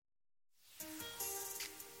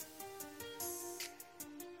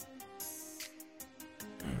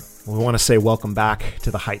We want to say welcome back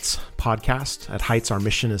to the Heights podcast. At Heights, our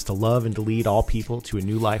mission is to love and to lead all people to a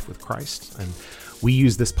new life with Christ. And we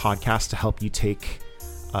use this podcast to help you take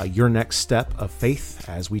your next step of faith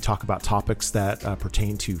as we talk about topics that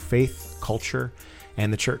pertain to faith, culture,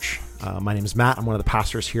 and the church. My name is Matt. I'm one of the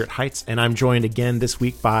pastors here at Heights, and I'm joined again this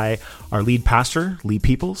week by our lead pastor, Lee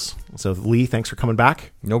Peoples. So Lee, thanks for coming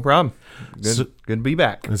back. No problem. Good to be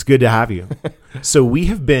back. It's good to have you. So we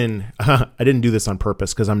have been, I didn't do this on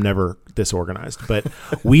purpose because I'm never this organized, but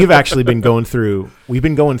we've actually been going through,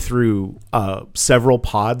 several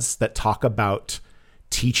pods that talk about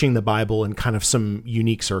teaching the Bible in kind of some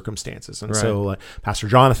unique circumstances. And so Pastor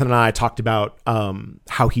Jonathan and I talked about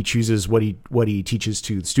how he chooses what he teaches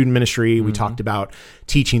to the student ministry. We talked about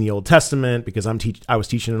teaching the Old Testament because I was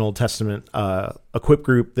teaching an Old Testament equip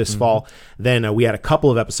group this fall. Then we had a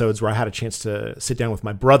couple of episodes where I had a chance to sit down with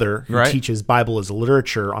my brother who teaches Bible as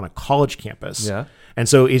literature on a college campus. Yeah. And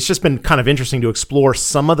so it's just been kind of interesting to explore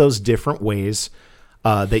some of those different ways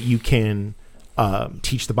that you can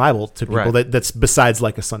teach the Bible to people that's besides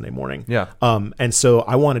like a Sunday morning. Yeah. And so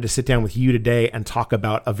I wanted to sit down with you today and talk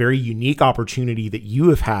about a very unique opportunity that you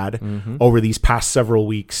have had over these past several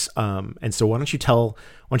weeks. And so why don't you tell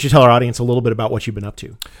our audience a little bit about what you've been up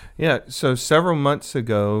to? Yeah. So several months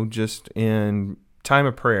ago, just in time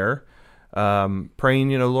of prayer,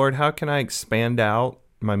 praying, Lord, how can I expand out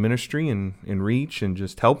my ministry and reach and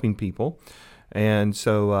just helping people? And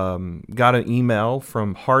so got an email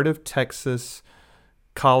from Heart of Texas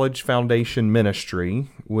College Foundation Ministry,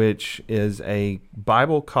 which is a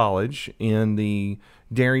Bible college in the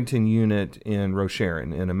Darrington unit in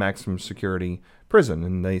Rocheron in a maximum security prison.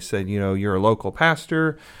 And they said, you're a local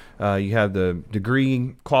pastor, you have the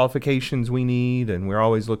degree qualifications we need, and we're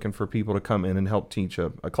always looking for people to come in and help teach a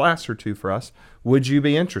class or two for us. Would you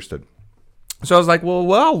be interested? So I was like, well,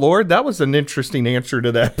 Lord, that was an interesting answer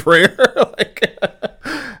to that prayer.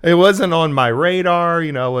 It wasn't on my radar,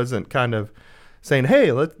 I wasn't kind of saying,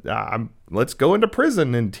 hey, let's go into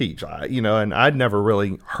prison and teach, and I'd never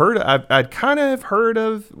really I'd kind of heard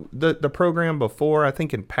of the program before, I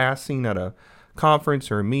think in passing at a conference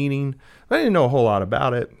or a meeting, but I didn't know a whole lot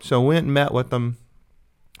about it. So I went and met with them,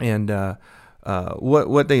 and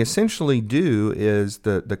what they essentially do is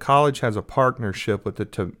the college has a partnership with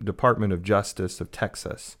the Department of Justice of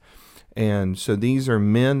Texas. And so these are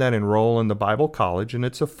men that enroll in the Bible college, and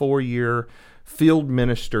it's a 4-year field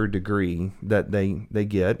minister degree that they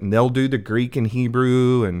get. And they'll do the Greek and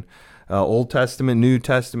Hebrew and Old Testament, New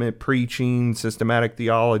Testament, preaching, systematic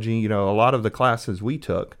theology, a lot of the classes we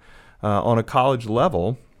took on a college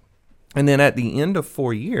level. And then at the end of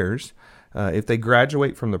 4 years, if they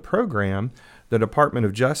graduate from the program, the Department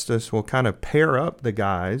of Justice will kind of pair up the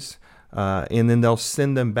guys, and then they'll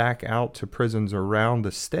send them back out to prisons around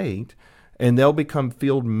the state, and they'll become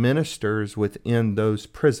field ministers within those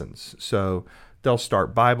prisons. So they'll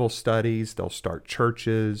start Bible studies, they'll start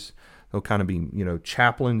churches, they'll kind of be,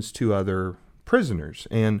 chaplains to other prisoners.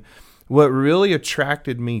 And what really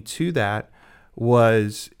attracted me to that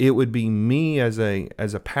was it would be me as a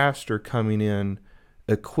pastor coming in,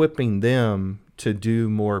 equipping them to do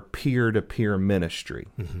more peer-to-peer ministry.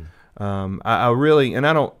 I really, and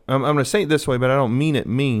I'm going to say it this way, but I don't mean it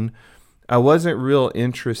mean. I wasn't real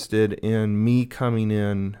interested in me coming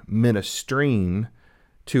in ministering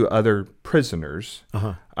to other prisoners.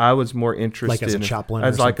 I was more interested like as a chaplain,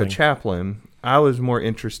 a chaplain. I was more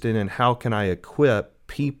interested in how can I equip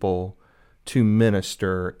people to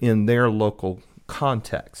minister in their local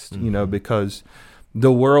context, because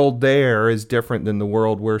the world there is different than the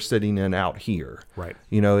world we're sitting in out here. Right.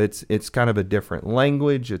 It's kind of a different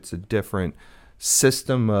language. It's a different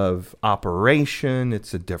system of operation.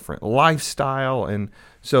 It's a different lifestyle. And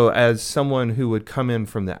so as someone who would come in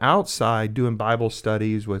from the outside doing Bible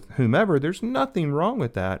studies with whomever, there's nothing wrong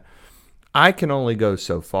with that. I can only go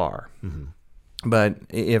so far. But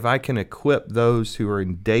if I can equip those who are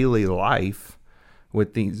in daily life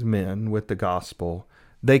with these men, with the gospel,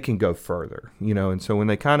 they can go further, And so when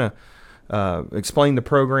they kind of explained the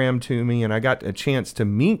program to me, and I got a chance to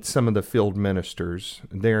meet some of the field ministers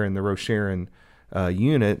there in the Rocheron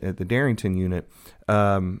unit, at the Darrington unit,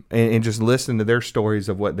 and just listen to their stories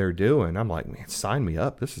of what they're doing, I'm like, man, sign me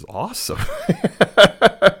up. This is awesome.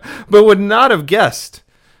 But would not have guessed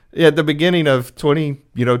at the beginning of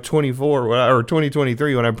 2024 or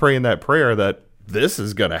 2023 when I'm praying that prayer that this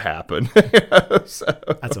is going to happen. So,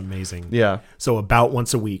 that's amazing. Yeah. So about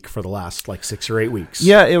once a week for the last 6 or 8 weeks.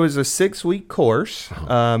 Yeah, it was a 6-week course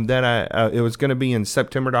that it was going to be in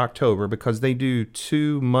September to October because they do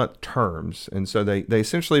 2-month terms. And so they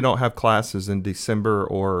essentially don't have classes in December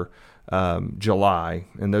or July,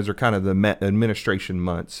 and those are kind of the administration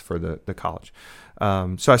months for the college.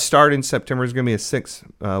 So I started in September. It's going to be a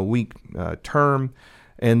 6-week term.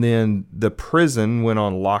 And then the prison went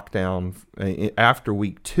on lockdown after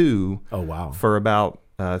week 2. Oh, wow. For about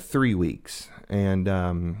 3 weeks. And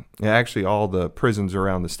actually all the prisons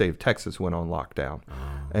around the state of Texas went on lockdown. Oh.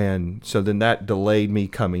 And so then that delayed me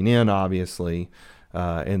coming in, obviously.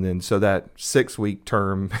 And then so that 6-week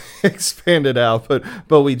term expanded out,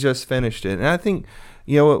 but we just finished it. And I think,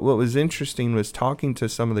 what was interesting was talking to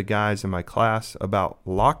some of the guys in my class about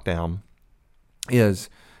lockdown is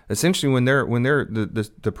essentially when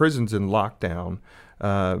the prison's in lockdown,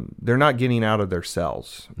 they're not getting out of their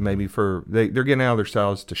cells. Maybe they're getting out of their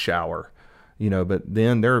cells to shower, but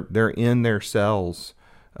then they're in their cells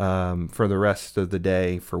for the rest of the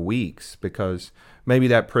day for weeks, because maybe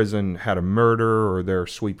that prison had a murder, or they're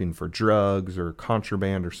sweeping for drugs or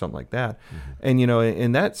contraband or something like that. Mm-hmm. And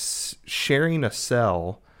and that's sharing a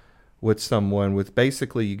cell with someone with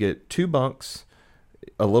basically you get 2 bunks,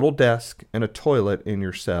 a little desk, and a toilet in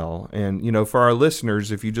your cell. And, for our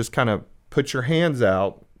listeners, if you just kind of put your hands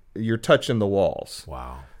out, you're touching the walls.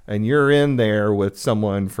 Wow. And you're in there with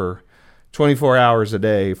someone for 24 hours a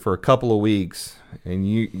day for a couple of weeks, and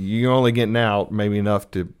you're only getting out maybe enough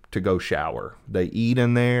to go shower. They eat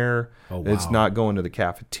in there. Oh, wow. It's not going to the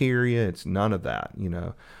cafeteria. It's none of that,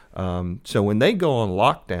 So when they go on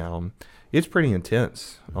lockdown, it's pretty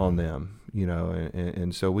intense on them,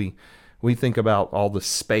 and so we think about all the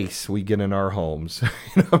space we get in our homes,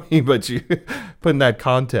 but you put in that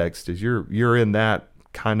context is you're in that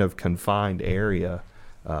kind of confined area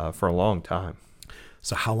for a long time.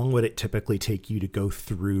 So how long would it typically take you to go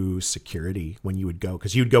through security when you would go?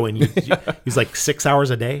 Because you'd go in, it was like 6 hours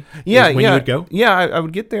a day. Yeah, when you would go. Yeah, I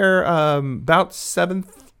would get there about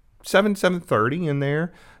 7:30 in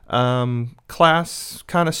there. Class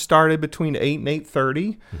kind of started between 8 and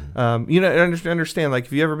 8:30. Mm-hmm. Understand, like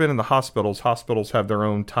if you've ever been in the hospitals have their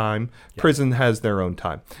own time. Yeah. Prison has their own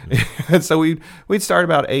time. Mm-hmm. And so we'd start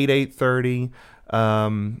about 8:30.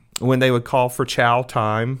 When they would call for chow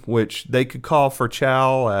time, which they could call for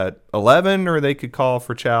chow at 11 or they could call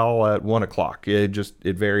for chow at 1 o'clock. It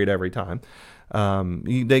varied every time.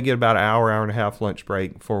 They get about an hour and a half lunch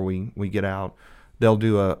break before we get out. They'll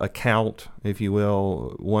do a count, if you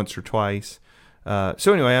will, once or twice.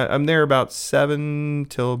 So anyway, I'm there about 7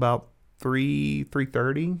 till about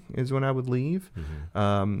 3:30 is when I would leave.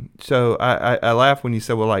 Mm-hmm. So I laugh when you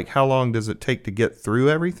say, well, like, how long does it take to get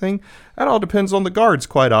through everything? That all depends on the guards,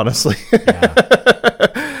 quite honestly.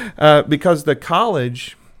 Yeah. Because the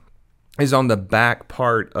college is on the back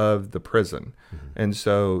part of the prison. Mm-hmm. And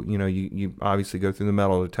so, you obviously go through the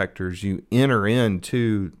metal detectors, you enter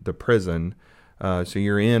into the prison. So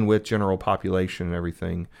you're in with general population and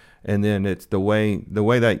everything. And then it's the way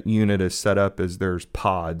that unit is set up is there's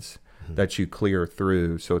pods that you clear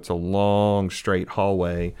through. So it's a long straight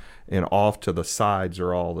hallway, and off to the sides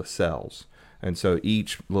are all the cells. And so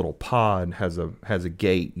each little pod has a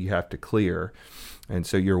gate you have to clear. And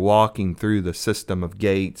so you're walking through the system of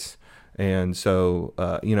gates. And so,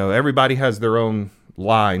 everybody has their own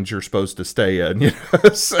lines you're supposed to stay in.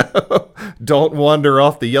 So don't wander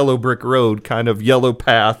off the yellow brick road, kind of yellow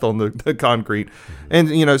path on the concrete.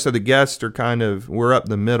 Mm-hmm. And, so the guests are we're up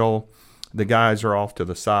the middle. The guys are off to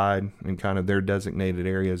the side in kind of their designated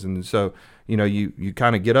areas. And so, you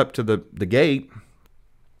kind of get up to the gate,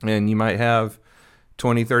 and you might have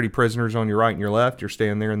 20, 30 prisoners on your right and your left. You're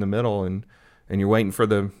standing there in the middle, and you're waiting for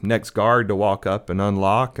the next guard to walk up and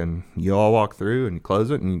unlock, and you all walk through and you close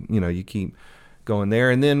it, and, you keep going there.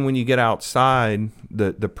 And then when you get outside,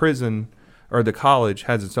 the prison or the college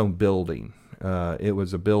has its own building. It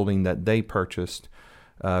was a building that they purchased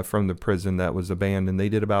from the prison that was abandoned. They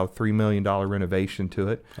did about a $3 million renovation to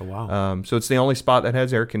it. Oh, wow. So it's the only spot that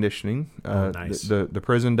has air conditioning. Nice. The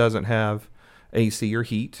prison doesn't have AC or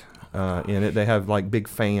heat in it. They have like big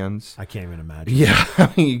fans. I can't even imagine. Yeah,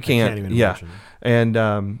 I mean, you can't. I can't even imagine. And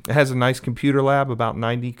it has a nice computer lab, about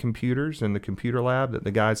 90 computers in the computer lab that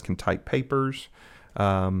the guys can type papers.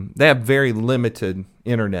 They have very limited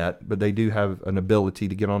internet, but they do have an ability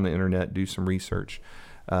to get on the internet, do some research.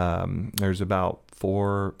 There's about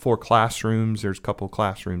four classrooms. There's a couple of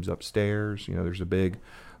classrooms upstairs. There's a big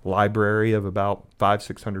library of about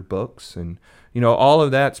 500-600 books, and all of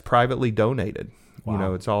that's privately donated.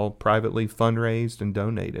 Wow. It's all privately fundraised and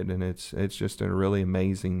donated, and it's just a really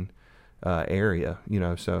amazing area.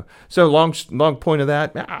 So long point of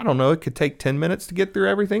that, I don't know, it could take 10 minutes to get through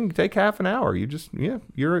everything. It could take half an hour.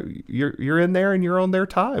 You're in there and you're on their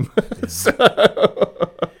time.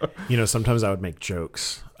 Yeah. Sometimes I would make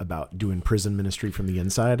jokes about doing prison ministry from the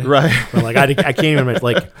inside. Right. But like I can't even imagine,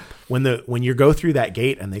 like when you go through that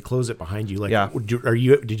gate and they close it behind you, like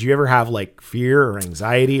did you ever have like fear or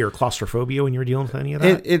anxiety or claustrophobia when you were dealing with any of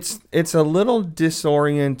that? It's a little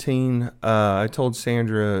disorienting. I told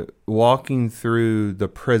Sandra, walking through the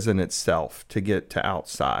prison itself to get to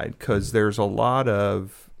outside, because there's a lot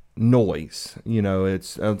of noise.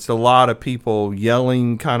 It's a lot of people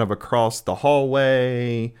yelling kind of across the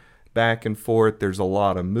hallway, back and forth. There's a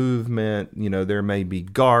lot of movement. There may be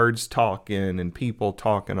guards talking and people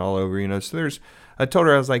talking all over. So I told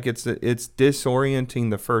her, I was like, it's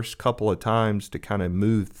disorienting the first couple of times to kind of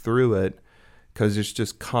move through it, because it's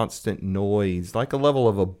just constant noise, like a level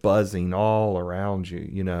of a buzzing all around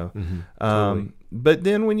you. Totally. But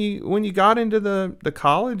then when you got into the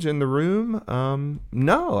college and the room,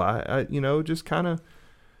 no, I just kind of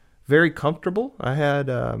very comfortable. I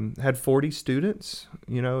had 40 students,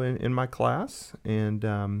 in my class,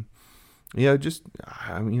 and just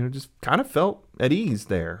kind of felt at ease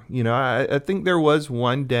there. I think there was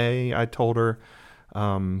one day I told her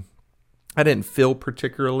I didn't feel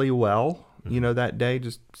particularly well, that day.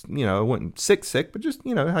 Just I wasn't sick, but just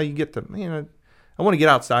how you get to I want to get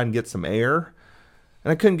outside and get some air.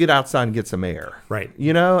 And I couldn't get outside and get some air. Right.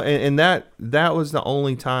 And that was the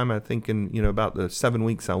only time, I think, in, about the 7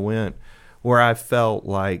 weeks I went, where I felt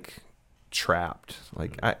like trapped.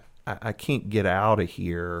 Like I can't get out of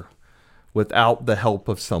here without the help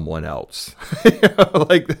of someone else.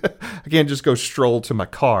 Like I can't just go stroll to my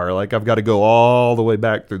car. Like I've got to go all the way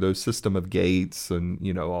back through those system of gates and,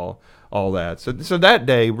 all that. So that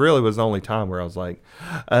day really was the only time where I was like,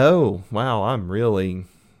 oh, wow, I'm really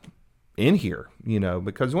in here,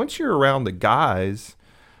 because once you're around the guys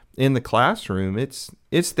in the classroom, it's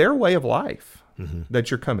their way of life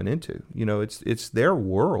that you're coming into. It's their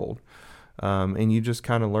world, and you just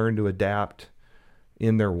kind of learn to adapt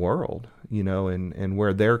in their world, and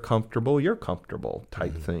where they're comfortable, you're comfortable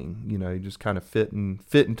type thing. You just kind of fit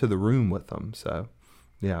into the room with them. So,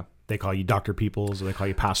 yeah. They call you Dr. Peoples, or they call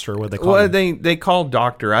you pastor. What they call you? They call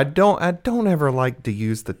doctor. I don't ever like to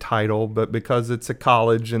use the title, but because it's a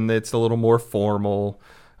college and it's a little more formal,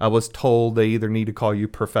 I was told they either need to call you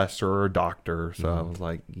professor or doctor. So I was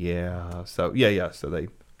like, yeah. So yeah. So they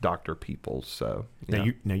Dr. Peoples. So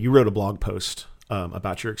yeah. Now you wrote a blog post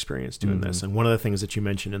about your experience doing this, and one of the things that you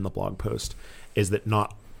mentioned in the blog post is that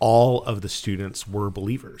not all of the students were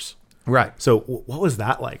believers. Right. So what was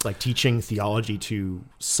that like teaching theology to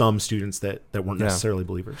some students that weren't necessarily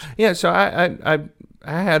believers? Yeah. So I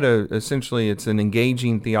had essentially, it's an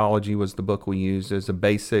Engaging Theology was the book we used as a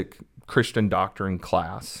basic Christian doctrine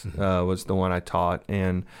class, was the one I taught.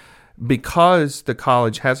 And because the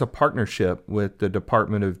college has a partnership with the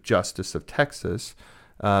Department of Justice of Texas,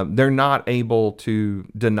 they're not able to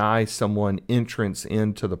deny someone entrance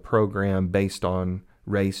into the program based on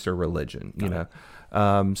race or religion, you know.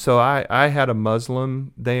 So I had a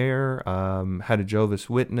Muslim there, had a Jehovah's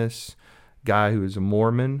Witness guy who was a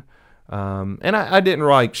Mormon. And I didn't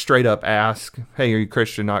like straight up ask, hey, are you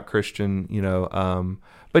Christian, not Christian,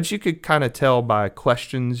 but you could kind of tell by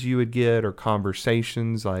questions you would get or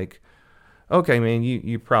conversations like, okay, man,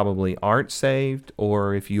 you probably aren't saved,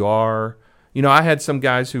 or if you are, I had some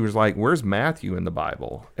guys who was like, where's Matthew in the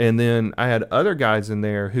Bible? And then I had other guys in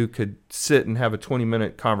there who could sit and have a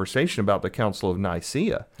 20-minute conversation about the Council of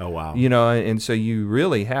Nicaea. Oh, wow. And so you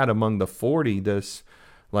really had among the 40 this,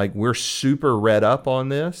 like, we're super read up on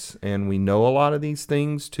this, and we know a lot of these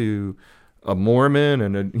things, to a Mormon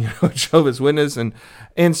and a Jehovah's Witness.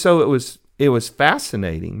 And so it was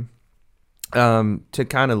fascinating to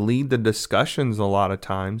kind of lead the discussions a lot of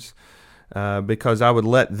times. Because I would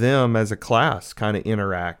let them as a class kind of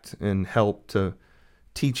interact and help to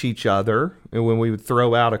teach each other. And when we would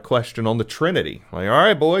throw out a question on the Trinity, like, all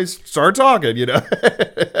right, boys, start talking,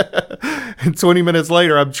 And 20 minutes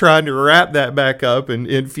later, I'm trying to wrap that back up and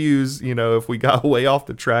infuse, if we got way off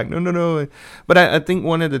the track. No. But I think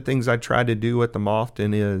one of the things I try to do with them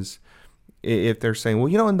often is, if they're saying,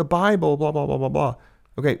 well, in the Bible, blah, blah, blah, blah, blah.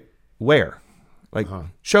 Okay, where? Like,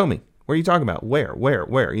 show me. What are you talking about?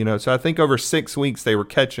 Where? So I think over 6 weeks they were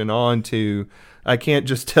catching on to, I can't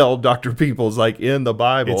just tell Dr. Peoples like in the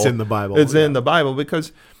Bible. It's in the Bible. It's in the Bible,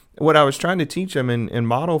 because what I was trying to teach them and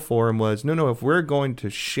model for them was, no, if we're going to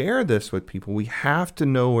share this with people, we have to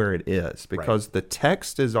know where it is, because the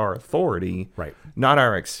text is our authority, not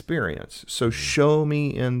our experience. So show me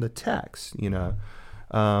in the text,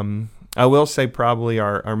 I will say probably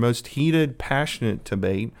our most heated, passionate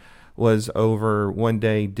debate was over one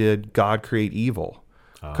day, did God create evil?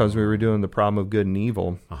 Because we were doing the problem of good and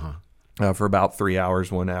evil. for about 3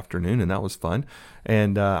 hours one afternoon, and that was fun.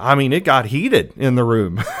 And I mean, it got heated in the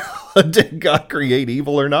room. Did God create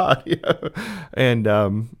evil or not? You know? And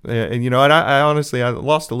you know, and I honestly, I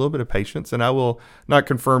lost a little bit of patience, and I will not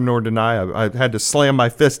confirm nor deny. I had to slam my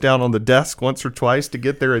fist down on the desk once or twice to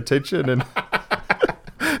get their attention and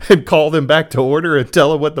and call them back to order and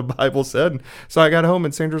tell them what the Bible said. And so I got home,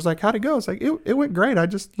 and Sandra's like, "How'd it go?" It's like, it went great. I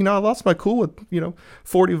just, you know, I lost my cool with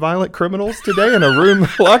 40 violent criminals today in a room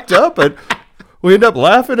locked up, and we ended up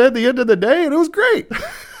laughing at the end of the day, and it was great.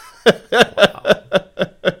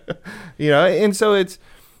 You know, and so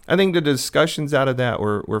I think the discussions out of that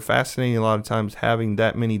were fascinating a lot of times, having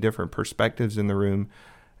that many different perspectives in the room,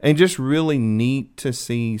 and just really neat to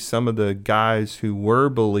see some of the guys who were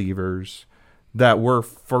believers that were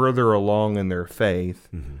further along in their faith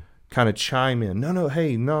kind of chime in. No,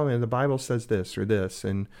 hey, no, man, the Bible says this or this.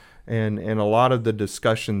 And a lot of the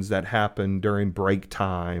discussions that happen during break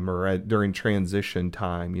time or during transition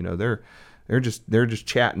time, you know, they're just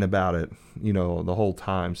chatting about it, you know, the whole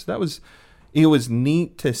time. So it was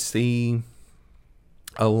neat to see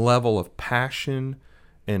a level of passion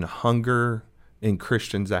and hunger in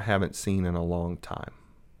Christians I haven't seen in a long time.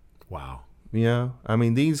 Wow. You know, I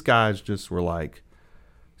mean, these guys just were like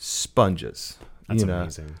sponges. That's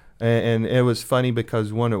amazing. And it was funny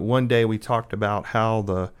because one day we talked about how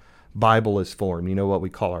the Bible is formed, you know, what we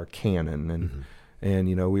call our canon. And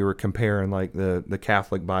you know, we were comparing like the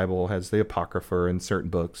Catholic Bible has the Apocrypha in certain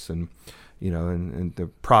books, and you know, and the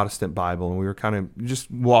Protestant Bible, and we were kind of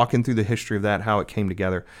just walking through the history of that, how it came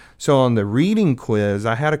together. So on the reading quiz,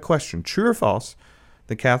 I had a question: true or false?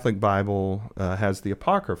 The Catholic Bible has the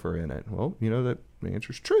Apocrypha in it. Well, you know, that the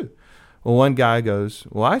answer is true. Well, one guy goes,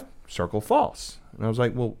 well, I circle false. And I was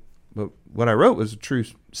like, well, but what I wrote was a true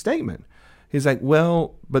statement. He's like,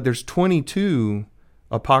 well, but there's 22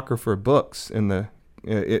 Apocrypha books in the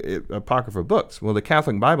Apocrypha books. Well, the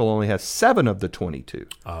Catholic Bible only has 7 of the 22.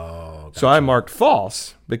 Oh, gotcha. So I marked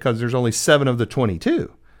false because there's only 7 of the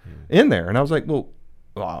 22 in there. And I was like, well,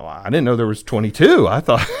 I didn't know there was 22. I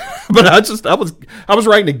thought, but I was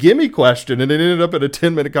writing a gimme question, and it ended up in a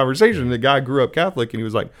 10-minute conversation. And the guy grew up Catholic, and he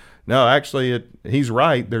was like, no, actually, he's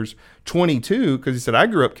right. There's 22, because he said, I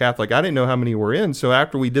grew up Catholic. I didn't know how many were in. So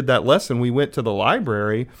after we did that lesson, we went to the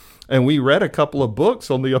library, and we read a couple of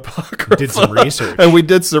books on the Apocrypha. Did some research. And we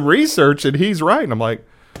did some research, and he's right. And I'm like,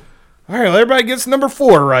 all right, well, everybody gets number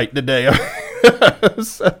 4 right today.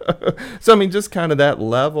 So, I mean, just kind of that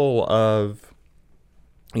level of,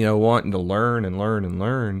 you know, wanting to learn and learn and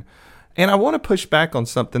learn. And I want to push back on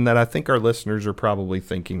something that I think our listeners are probably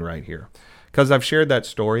thinking right here, because I've shared that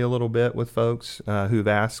story a little bit with folks who've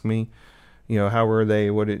asked me, you know, how were they,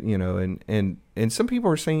 what it, you know, and some people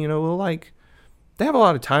are saying, you know, well, like, they have a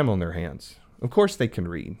lot of time on their hands. Of course they can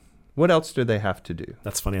read. What else do they have to do?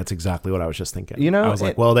 That's funny. That's exactly what I was just thinking. You know, I was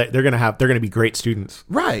like, well, they're going to be great students.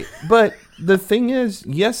 Right. But the thing is,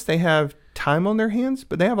 yes, they have time on their hands,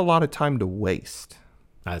 but they have a lot of time to waste.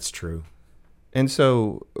 That's true. And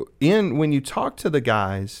so when you talk to the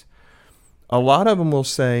guys, a lot of them will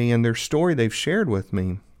say in their story they've shared with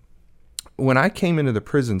me, when I came into the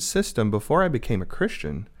prison system before I became a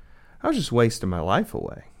Christian, I was just wasting my life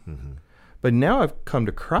away. Mm-hmm. But now I've come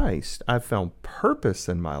to Christ, I've found purpose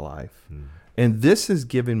in my life, and this has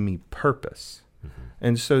given me purpose. Mm-hmm.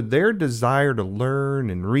 And so their desire to learn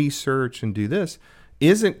and research and do this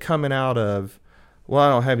isn't coming out of, well, I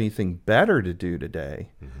don't have anything better to do today.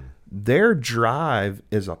 Mm-hmm. Their drive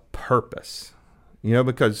is a purpose, you know,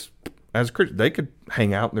 because as a Christian, they could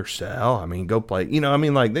hang out in their cell. I mean, go play, you know, I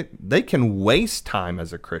mean, like they can waste time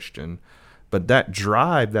as a Christian, but that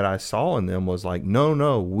drive that I saw in them was like,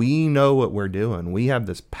 no, we know what we're doing. We have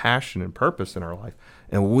this passion and purpose in our life,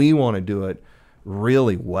 and we want to do it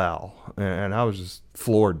really well. And I was just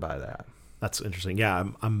floored by that. That's interesting. Yeah,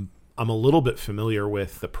 I'm a little bit familiar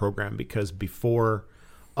with the program because before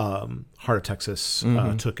Heart of Texas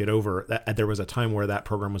took it over, there was a time where that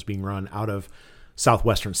program was being run out of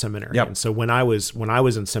Southwestern Seminary. Yep. And so when I was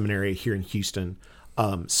in seminary here in Houston,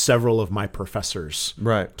 several of my professors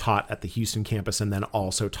taught at the Houston campus and then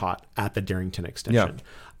also taught at the Darrington Extension.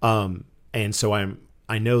 Yep. And so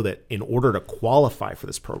I know that in order to qualify for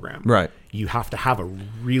this program, you have to have a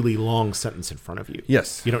really long sentence in front of you.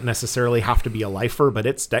 Yes. You don't necessarily have to be a lifer, but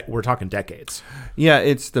we're talking decades. Yeah,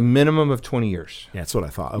 it's the minimum of 20 years. Yeah, that's what I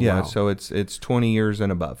thought. Oh, yeah, wow. So it's 20 years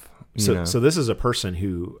and above. So this is a person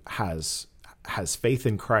who has faith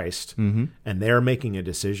in Christ, and they're making a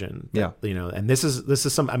decision. That, you know, and this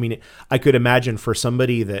is some. I mean, I could imagine for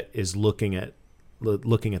somebody that is looking at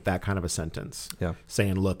that kind of a sentence,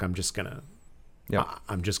 saying, "Look, I'm just gonna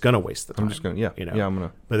I'm just going to waste the time. I'm just going to, I'm going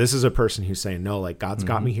to. But this is a person who's saying, no, like God's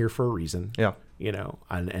got me here for a reason. Yeah.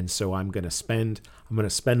 And so I'm going to spend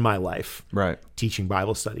my life right teaching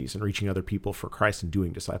Bible studies and reaching other people for Christ and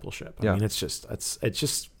doing discipleship. I mean, it's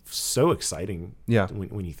just so exciting. Yeah.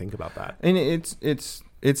 When you think about that. And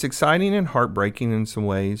it's exciting and heartbreaking in some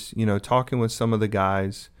ways, talking with some of the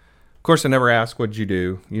guys. Of course, I never ask, what'd you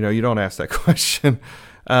do? You don't ask that question.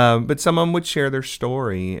 But some of them would share their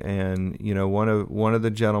story. And, one of the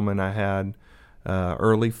gentlemen I had,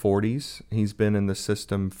 early 40s, he's been in the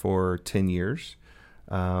system for 10 years.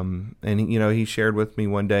 And, he shared with me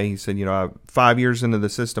one day, he said, 5 years into the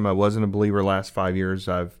system, I wasn't a believer. Last 5 years,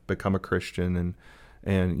 I've become a Christian.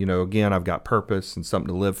 And again, I've got purpose and something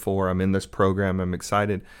to live for. I'm in this program. I'm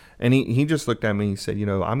excited. And he just looked at me and he said,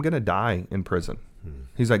 I'm going to die in prison.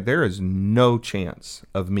 He's like, there is no chance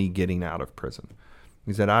of me getting out of prison.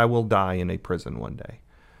 He said, I will die in a prison one day.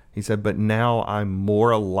 He said, but now I'm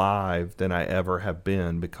more alive than I ever have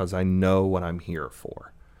been because I know what I'm here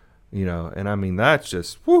for. And I mean, that's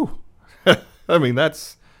just, whew. I mean,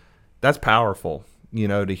 that's powerful,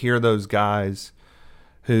 to hear those guys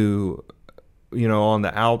who, on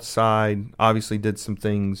the outside obviously did some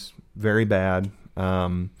things very bad.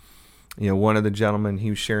 One of the gentlemen, he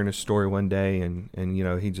was sharing a story one day and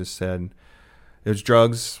he just said it was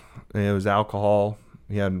drugs, it was alcohol.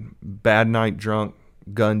 He had bad night drunk,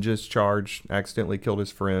 gun just charged, accidentally killed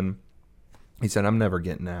his friend. He said, I'm never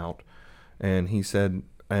getting out. And he said,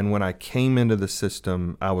 and when I came into the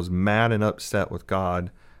system, I was mad and upset with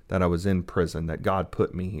God that I was in prison, that God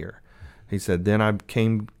put me here. He said, then I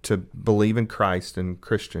came to believe in Christ and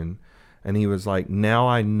Christian. And he was like, now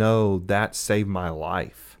I know that saved my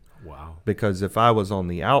life. Wow. Because if I was on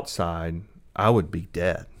the outside, I would be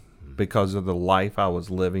dead because of the life I was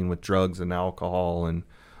living with drugs and alcohol and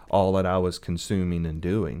all that I was consuming and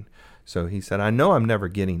doing. So he said, I know I'm never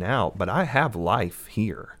getting out, but I have life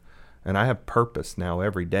here. And I have purpose now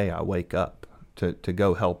every day I wake up to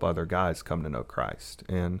go help other guys come to know Christ.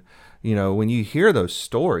 And, when you hear those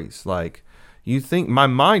stories, like you think my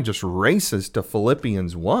mind just races to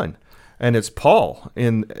Philippians 1. And it's Paul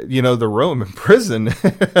in, the Roman prison,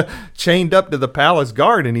 chained up to the palace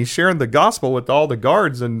guard, and he's sharing the gospel with all the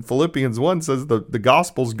guards. And Philippians 1 says the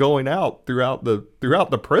gospel's going out throughout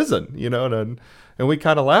the prison, and we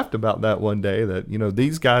kind of laughed about that one day that,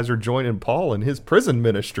 these guys are joining Paul in his prison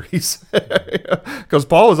ministries because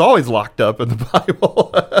Paul was always locked up in the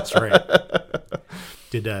Bible. That's right.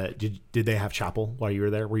 Did they have chapel while you were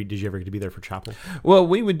there? Did you ever get to be there for chapel? Well,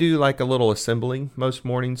 we would do like a little assembly most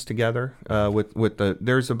mornings together.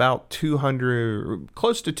 There's about 200,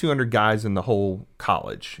 close to 200 guys in the whole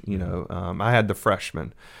college. I had the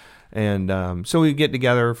freshmen, and so we get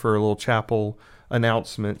together for a little chapel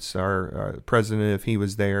announcements. Our president, if he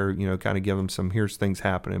was there, kind of give them some here's things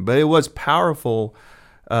happening. But it was powerful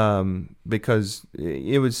because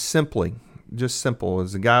it was just simple. It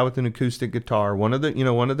was a guy with an acoustic guitar, one of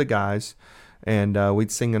the guys, and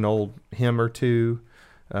we'd sing an old hymn or two.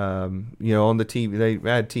 On the TV, they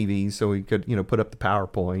had TVs, so we could put up the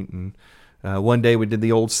PowerPoint. And one day we did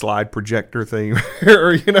the old slide projector thing,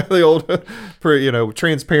 or the old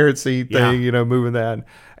transparency thing, moving that,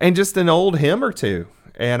 and just an old hymn or two.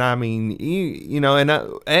 And I mean, I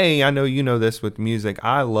know this with music.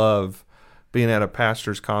 I love being at a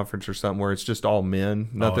pastor's conference or something where it's just all men.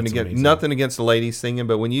 Nothing against the ladies singing,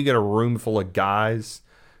 but when you get a room full of guys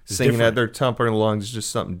singing at their top of their lungs, it's just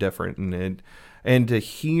something different. And to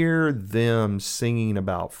hear them singing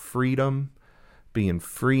about freedom, being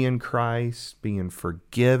free in Christ, being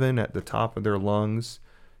forgiven at the top of their lungs,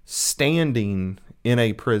 standing in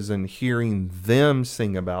a prison, hearing them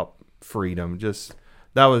sing about freedom, just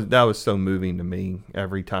that was so moving to me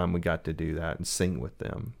every time we got to do that and sing with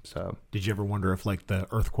them. So, did you ever wonder if like the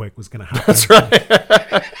earthquake was going to happen? That's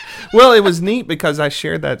right. Well, it was neat because I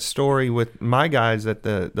shared that story with my guys at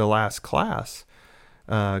the last class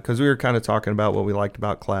because we were kind of talking about what we liked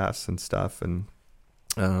about class and stuff, and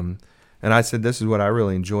I said this is what I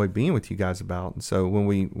really enjoyed being with you guys about. And so when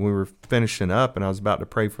we were finishing up and I was about to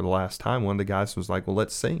pray for the last time, one of the guys was like, "Well,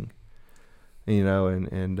 let's sing,"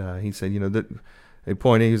 and he said, that. He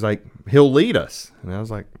pointed, he was like, he'll lead us. And I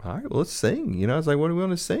was like, all right, well, let's sing. I was like, what do we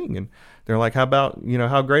want to sing? And they're like, how about,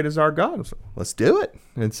 how great is our God? I was like, let's do it.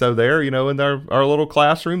 And so there, in our little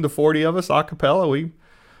classroom, the 40 of us, a cappella, we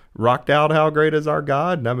rocked out How Great Is Our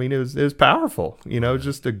God. And I mean, it was powerful,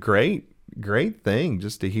 just a great thing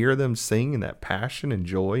just to hear them sing and that passion and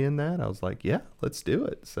joy in that. I was like, yeah, let's do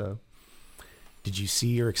it. So did you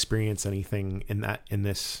see or experience anything in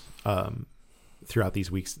this, throughout these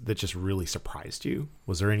weeks that just really surprised you?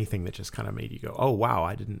 Was there anything that just kind of made you go, oh wow,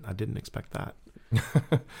 I didn't expect that?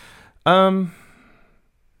 Um,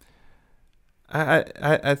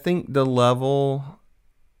 I think the level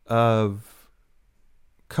of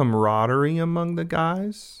camaraderie among the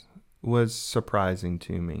guys was surprising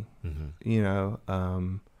to me. Mm-hmm. You know,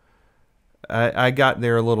 I got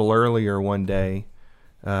there a little earlier one day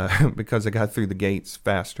because I got through the gates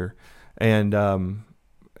faster, and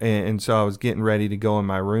so I was getting ready to go in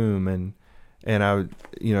my room, and I would,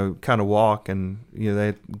 kind of walk, and they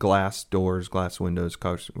had glass doors, glass windows,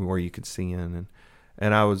 where you could see in,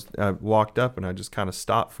 and I walked up, and I just kind of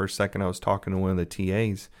stopped for a second. I was talking to one of the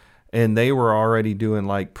TAs, and they were already doing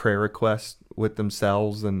like prayer requests with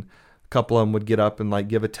themselves, and a couple of them would get up and like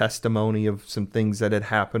give a testimony of some things that had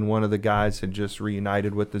happened. One of the guys had just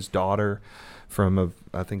reunited with his daughter from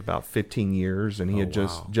I think about 15 years, and he had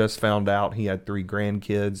just found out he had 3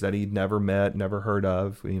 grandkids that he'd never met, never heard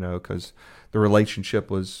of, because the relationship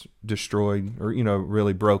was destroyed or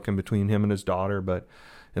really broken between him and his daughter. But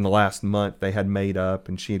in the last month they had made up,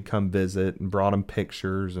 and she had come visit and brought him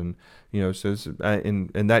pictures, and so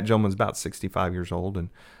and that gentleman's about 65 years old, and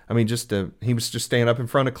I mean he was just standing up in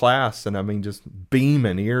front of class, and I mean just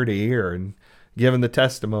beaming ear to ear and giving the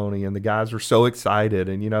testimony, and the guys were so excited,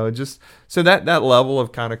 and just so that level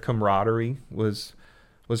of kind of camaraderie was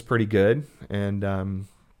pretty good, and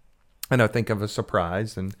I think of a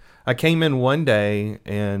surprise. And I came in one day,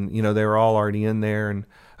 and they were all already in there, and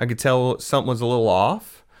I could tell something was a little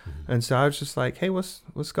off, and so I was just like, hey, what's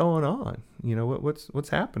going on? What's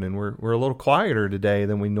happening? We're a little quieter today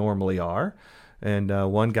than we normally are. And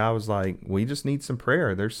one guy was like, we just need some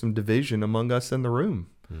prayer. There's some division among us in the room.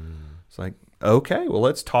 It's like, okay, well,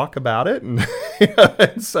 let's talk about it. And,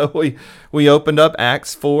 and so we opened up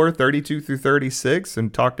Acts 4:32-36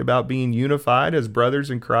 and talked about being unified as brothers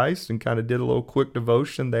in Christ, and kind of did a little quick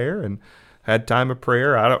devotion there and had time of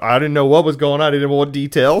prayer. I didn't know what was going on. I didn't know what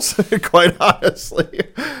details, quite honestly.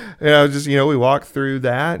 And just, we walked through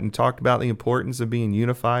that and talked about the importance of being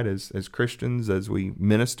unified as Christians as we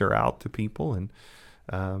minister out to people. And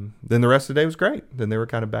then the rest of the day was great. Then they were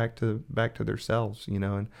kind of back to themselves,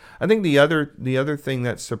 And I think the other thing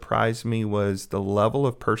that surprised me was the level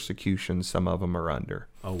of persecution some of them are under.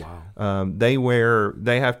 Oh wow!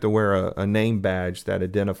 They have to wear a name badge that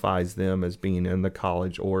identifies them as being in the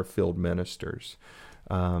college or field ministers.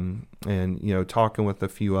 And talking with a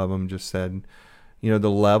few of them, just said,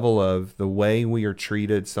 the level of the way we are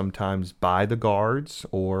treated sometimes by the guards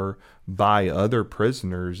or by other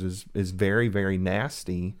prisoners is very, very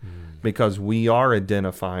nasty, because we are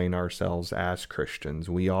identifying ourselves as Christians.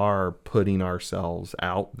 We are putting ourselves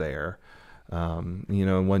out there.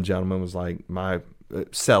 And one gentleman was like, my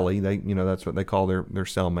cellie, that's what they call their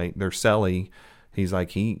cellmate, their cellie. He's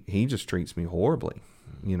like, he just treats me horribly,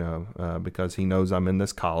 because he knows I'm in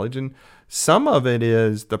this college. And some of it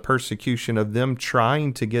is the persecution of them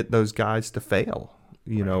trying to get those guys to fail,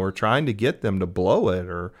 or trying to get them to blow it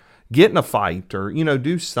or get in a fight or,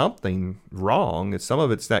 do something wrong. And some of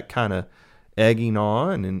it's that kind of egging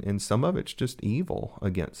on, and some of it's just evil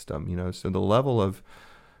against them, So the level of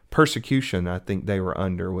persecution I think they were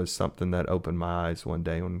under was something that opened my eyes one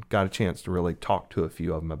day when got a chance to really talk to a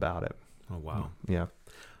few of them about it. Oh, wow. Yeah.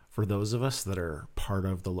 For those of us that are part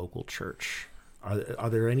of the local church, are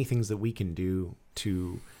there any things that we can do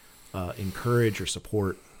to encourage or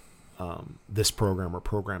support this program or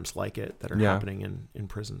programs like it that are happening in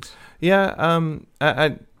prisons? Yeah.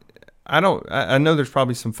 I know there's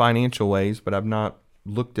probably some financial ways, but I've not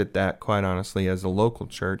looked at that, quite honestly, as a local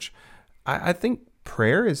church. I think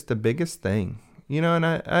prayer is the biggest thing, and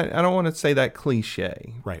I don't want to say that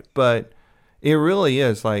cliche, right? But it really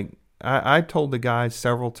is. Like I told the guys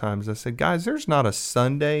several times, I said, guys, there's not a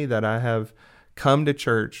Sunday that I have come to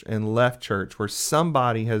church and left church where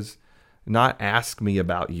somebody has not asked me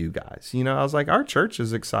about you guys. I was like, our church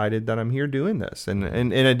is excited that I'm here doing this. And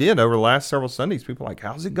I did over the last several Sundays. People are like,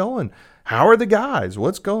 how's it going? How are the guys?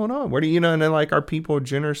 What's going on? Where do and then like our people are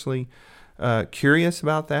generously curious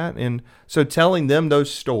about that. And so telling them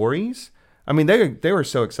those stories, I mean, they were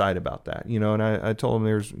so excited about that, and I told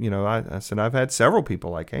them I said, I've had several people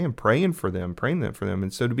like, hey, I'm praying for them.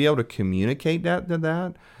 And so to be able to communicate that to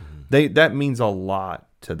that, that means a lot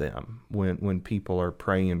to them when people are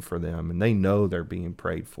praying for them and they know they're being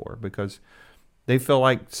prayed for, because they feel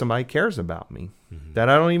like somebody cares about me that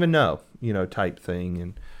I don't even know, type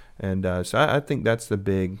thing. And so I think that's the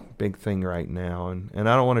big thing right now. And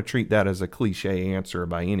I don't want to treat that as a cliche answer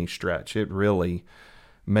by any stretch. It really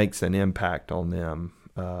makes an impact on them,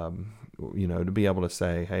 to be able to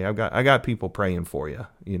say, hey, I got people praying for you,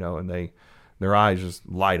 and their eyes just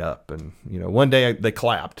light up. And, one day they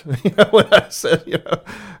clapped, when I said,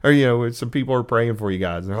 or, when some people are praying for you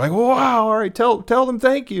guys, and they're like, wow, all right, tell them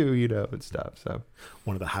thank you, and stuff. So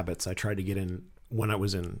one of the habits I tried to get in when I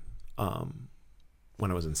was in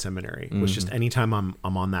seminary was just anytime I'm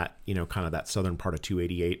on that, kind of that southern part of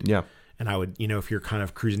 288. Yeah. And I would, if you're kind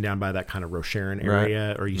of cruising down by that kind of Rocheron area,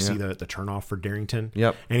 right, or you see the turnoff for Darrington.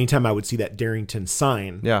 Yep. Anytime I would see that Darrington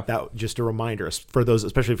sign, that just a reminder for those,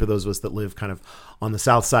 especially for those of us that live kind of on the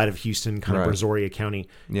south side of Houston, kind of Brazoria County,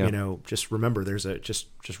 just remember there's a, just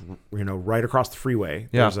right across the freeway,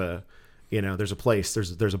 there's a, there's a place,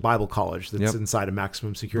 there's a Bible college that's inside a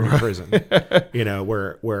maximum security prison,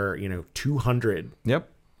 where 200,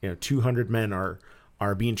 200 men are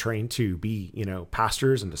being trained to be,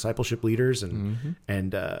 pastors and discipleship leaders and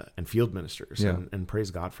field ministers, and praise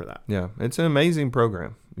God for that. Yeah, it's an amazing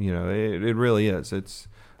program. It really is. It's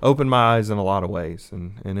opened my eyes in a lot of ways,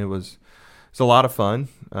 and it's a lot of fun.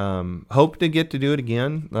 Hope to get to do it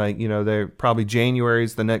again. Like, they're probably January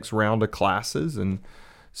is the next round of classes, and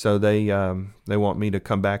so they want me to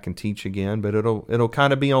come back and teach again, but it'll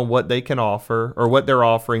kind of be on what they can offer or what they're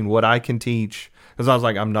offering, what I can teach. Because I was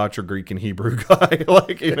like, I'm not your Greek and Hebrew guy.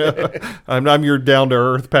 I'm your down to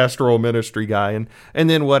earth pastoral ministry guy, and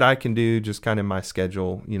then what I can do just kind of my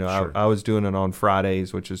schedule. Sure. I was doing it on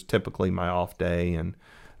Fridays, which is typically my off day, and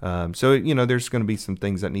so there's going to be some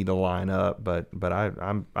things that need to line up. But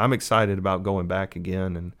I'm excited about going back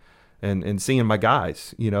again and seeing my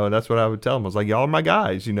guys. And that's what I would tell them. I was like, y'all are my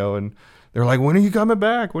guys. And they're like, when are you coming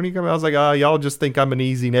back? When are you coming? I was like, y'all just think I'm an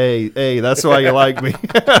easy A. That's why you like me.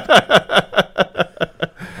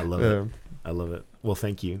 I love it. Well,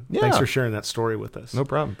 thank you. Yeah. Thanks for sharing that story with us. No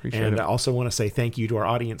problem. Appreciate it. And I also want to say thank you to our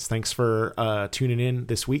audience. Thanks for tuning in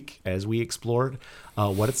this week as we explored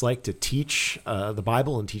what it's like to teach the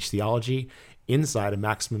Bible and teach theology inside a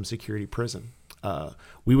maximum security prison.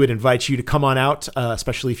 We would invite you to come on out,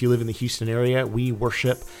 especially if you live in the Houston area. We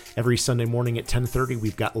worship every Sunday morning at 10:30.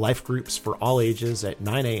 We've got life groups for all ages at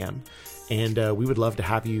 9 a.m. And we would love to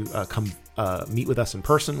have you come meet with us in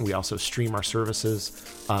person. We also stream our services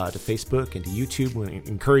to Facebook and to YouTube. We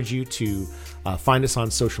encourage you to find us on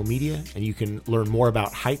social media, and you can learn more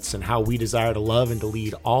about Heights and how we desire to love and to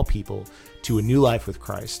lead all people to a new life with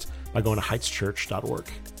Christ by going to heightschurch.org.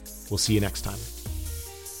 We'll see you next time.